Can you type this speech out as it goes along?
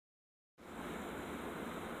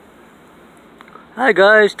Hi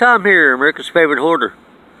guys, Tom here, America's favorite hoarder.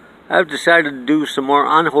 I've decided to do some more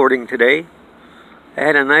unhoarding today. I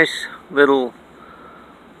had a nice little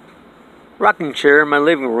rocking chair in my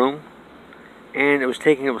living room and it was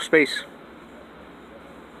taking up space.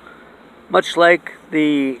 Much like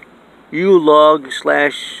the U-log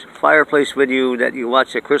 / fireplace video that you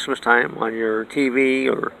watch at Christmas time on your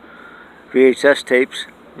TV or VHS tapes.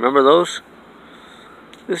 Remember those?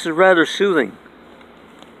 This is rather soothing.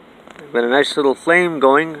 Got a nice little flame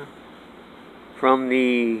going from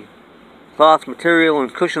the cloth material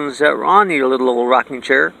and cushions that were on the little old rocking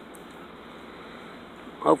chair.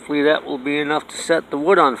 Hopefully that will be enough to set the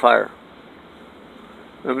wood on fire.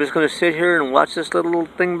 I'm just going to sit here and watch this little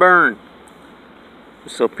thing burn.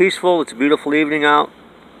 It's so peaceful. It's a beautiful evening out.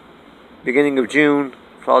 Beginning of June.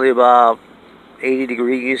 Probably about 80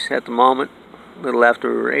 degrees at the moment. A little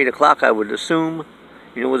after 8 o'clock I would assume.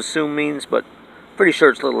 You know what assume means, but pretty sure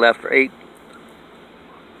it's a little after 8.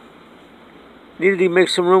 Needed to make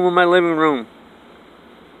some room in my living room.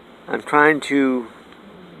 I'm trying to,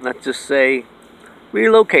 let's just say,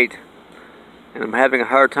 relocate. And I'm having a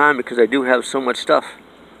hard time because I do have so much stuff.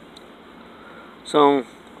 So,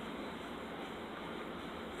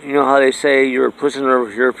 you know how they say you're a prisoner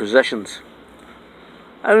of your possessions.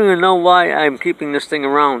 I don't even know why I'm keeping this thing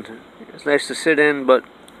around. It's nice to sit in, but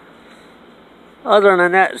other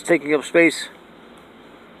than that, it's taking up space.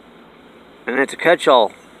 And it's a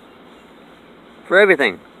catch-all for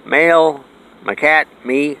everything. Mail, my cat,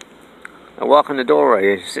 me. I walk in the door,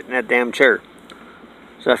 I sit in that damn chair.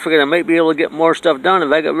 So I figured I might be able to get more stuff done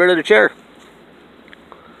if I got rid of the chair.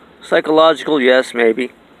 Psychological, yes,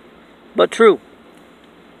 maybe. But true.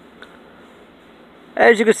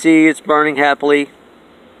 As you can see, it's burning happily.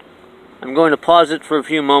 I'm going to pause it for a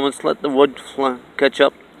few moments, let the wood catch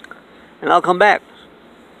up, and I'll come back.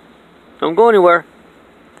 Don't go anywhere.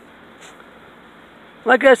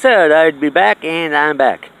 Like I said, I'd be back, and I'm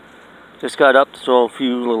back. Just got up to throw a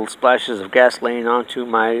few little splashes of gasoline onto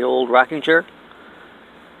my old rocking chair.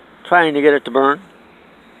 Trying to get it to burn.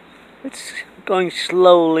 It's going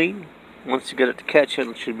slowly. Once you get it to catch,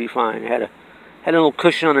 it should be fine. It had a little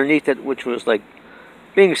cushion underneath it, which was like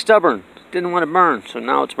being stubborn. Didn't want to burn, so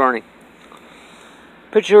now it's burning.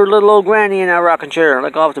 Picture little old granny in that rocking chair,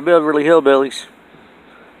 like off the Beverly Hillbillies.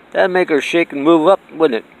 That'd make her shake and move up,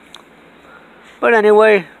 wouldn't it? But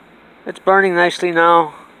anyway, it's burning nicely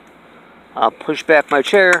now. I'll push back my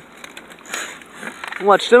chair.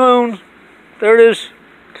 Watch the moon. There it is.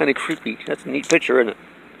 Kind of creepy. That's a neat picture, isn't it?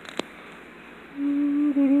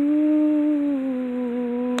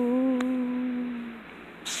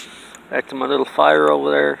 Back to my little fire over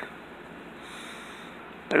there.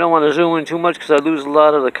 I don't want to zoom in too much because I lose a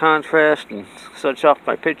lot of the contrast and such off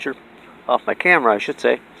my picture. Off my camera, I should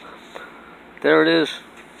say. There it is.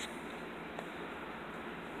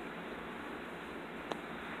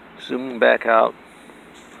 Zooming back out.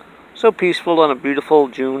 So peaceful on a beautiful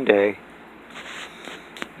June day.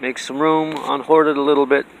 Make some room, unhoard it a little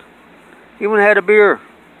bit. Even had a beer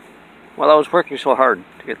while I was working so hard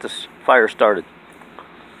to get this fire started.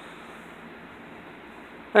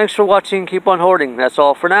 Thanks for watching. Keep on hoarding. That's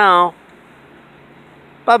all for now.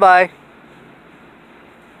 Bye-bye.